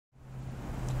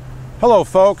Hello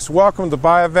folks, welcome to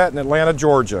Buyavette in Atlanta,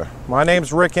 Georgia. My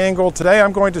name's Rick Engel. Today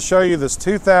I'm going to show you this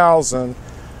 2000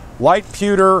 light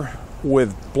pewter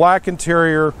with black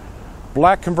interior,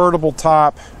 black convertible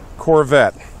top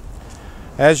Corvette.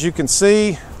 As you can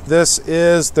see, this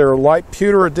is their light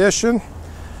pewter edition.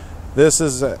 This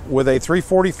is with a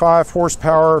 345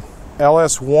 horsepower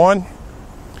LS1.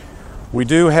 We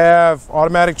do have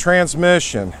automatic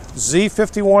transmission,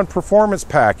 Z51 Performance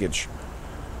package,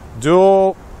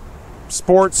 dual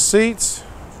sports seats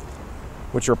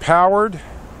which are powered.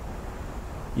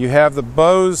 You have the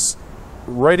Bose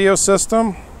radio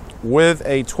system with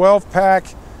a 12-pack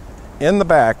in the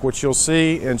back, which you'll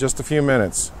see in just a few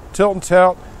minutes.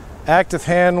 Tilt-n-tele, active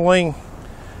handling.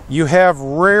 You have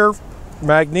rear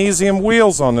magnesium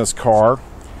wheels on this car.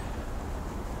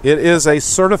 It is a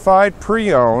certified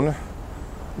pre-owned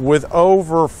with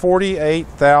over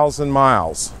 48,000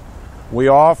 miles. We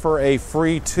offer a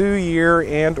free 2-year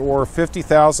and or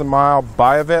 50,000 mile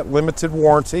Buyavette limited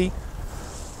warranty,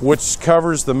 which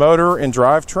covers the motor and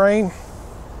drivetrain.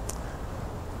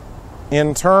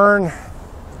 In turn,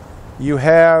 you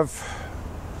have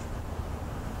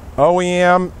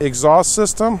OEM exhaust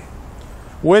system,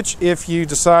 which if you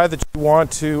decide that you want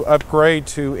to upgrade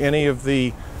to any of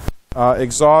the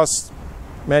exhaust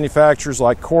manufacturers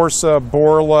like Corsa,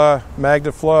 Borla,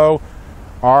 Magnaflow,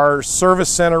 our service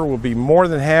center will be more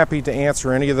than happy to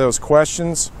answer any of those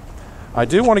questions. I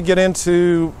do want to get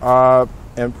into,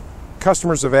 and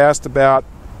customers have asked about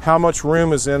how much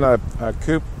room is in a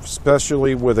coupe,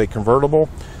 especially with a convertible.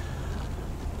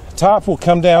 Top will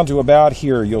come down to about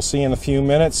here. You'll see in a few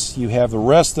minutes. You have the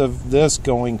rest of this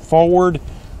going forward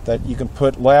that you can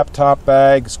put laptop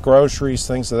bags, groceries,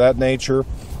 things of that nature.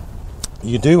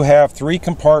 You do have 3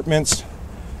 compartments.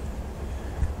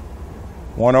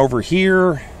 One over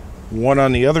here, one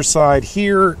on the other side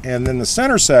here, and then the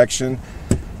center section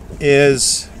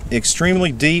is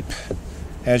extremely deep,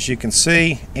 as you can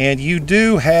see, and you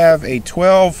do have a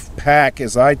 12-pack,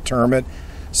 as I term it,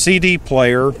 CD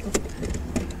player.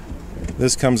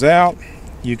 This comes out.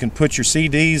 You can put your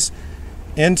CDs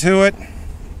into it,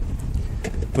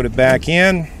 put it back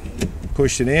in,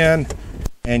 push it in,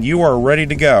 and you are ready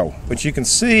to go. But you can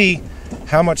see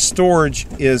how much storage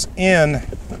is in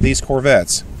these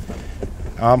Corvettes.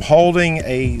 I'm holding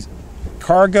a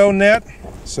cargo net,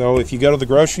 so if you go to the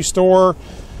grocery store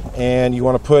and you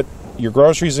want to put your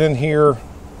groceries in here,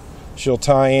 she'll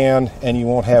tie in and you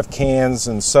won't have cans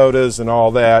and sodas and all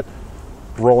that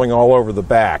rolling all over the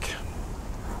back.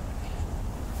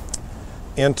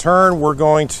 In turn, we're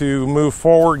going to move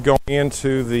forward, going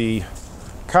into the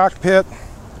cockpit,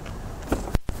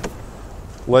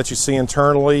 let you see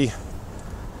internally.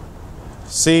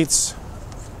 Seats,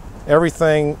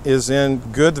 everything is in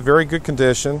good, very good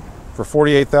condition for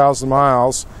 48,000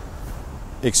 miles.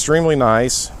 Extremely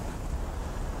nice.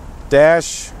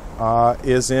 Dash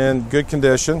is in good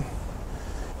condition.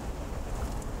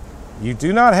 You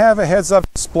do not have a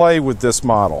heads-up display with this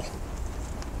model.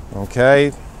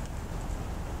 Okay,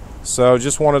 so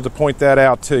just wanted to point that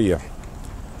out to you.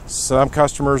 Some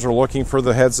customers are looking for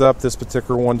the heads-up. This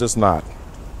particular one does not.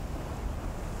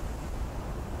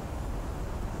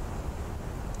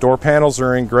 Door panels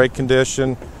are in great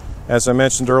condition. As I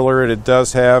mentioned earlier, it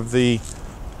does have the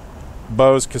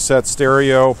Bose cassette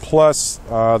stereo plus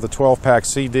the 12-pack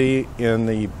CD in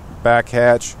the back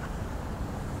hatch.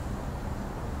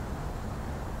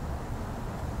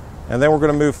 And then we're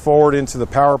going to move forward into the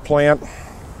power plant.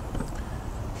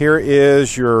 Here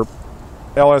is your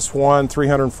LS1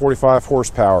 345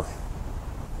 horsepower.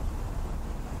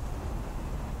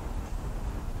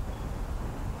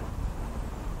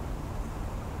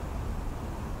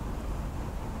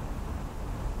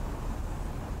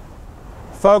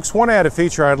 Folks, one added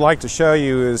feature I'd like to show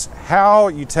you is how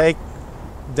you take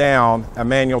down a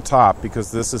manual top,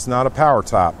 because this is not a power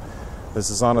top.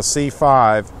 This is on a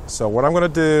C5. So what I'm going to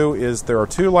do is there are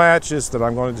 2 latches that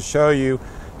I'm going to show you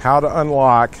how to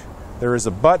unlock. There is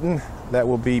a button that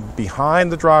will be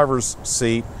behind the driver's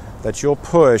seat that you'll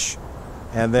push,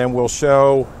 and then we'll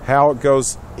show how it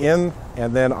goes in,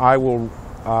 and then I will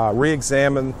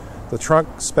re-examine the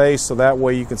trunk space so that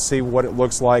way you can see what it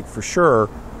looks like for sure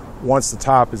once the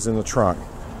top is in the trunk.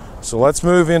 So let's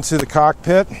move into the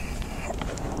cockpit,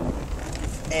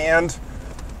 and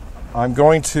I'm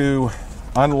going to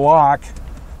unlock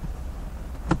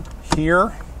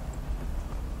here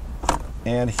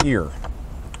and here.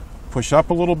 Push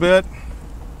up a little bit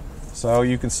so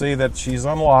you can see that she's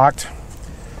unlocked.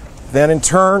 Then in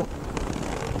turn,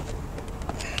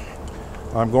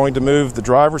 I'm going to move the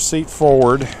driver's seat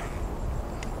forward,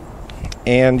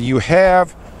 and you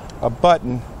have a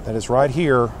button that is right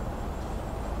here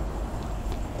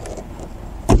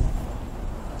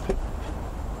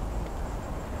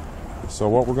So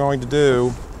what we're going to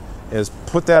do is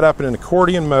put that up in an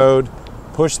accordion mode,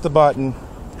 push the button,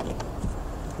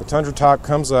 the tundra top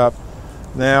comes up.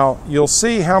 Now you'll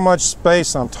see how much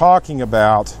space I'm talking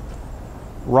about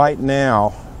right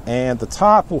now, and the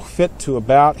top will fit to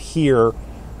about here,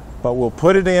 but we'll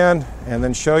put it in and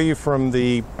then show you from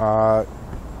the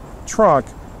trunk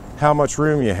how much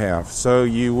room you have. So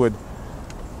you would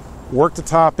work the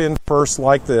top in first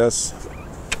like this,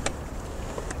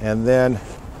 and then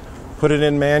put it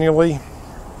in manually,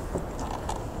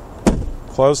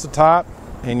 close the top,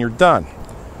 and you're done.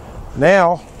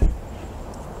 Now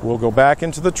we'll go back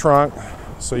into the trunk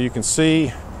so you can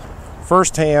see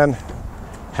firsthand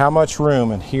how much room.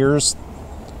 And here's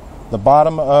the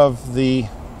bottom of the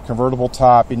convertible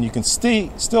top, and you can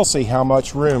still see how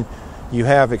much room you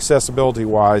have accessibility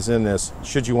wise in this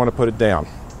should you want to put it down.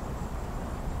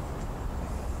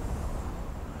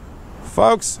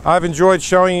 Folks, I've enjoyed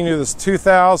showing you this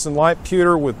 2000 light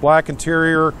pewter with black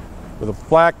interior with a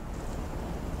black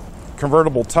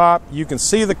convertible top. You can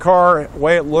see the car the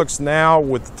way it looks now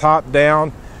with the top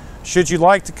down. Should you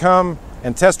like to come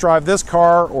and test drive this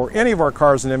car or any of our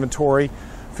cars in inventory,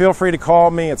 feel free to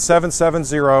call me at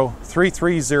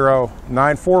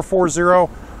 770-330-9440,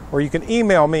 or you can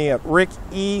email me at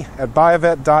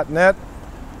rick.e@buyavette.net.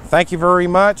 Thank you very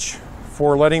much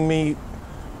for letting me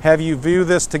have you view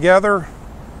this together.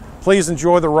 Please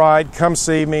enjoy the ride. Come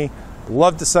see me.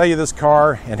 Love to sell you this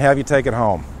car and have you take it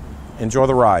home. Enjoy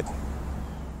the ride.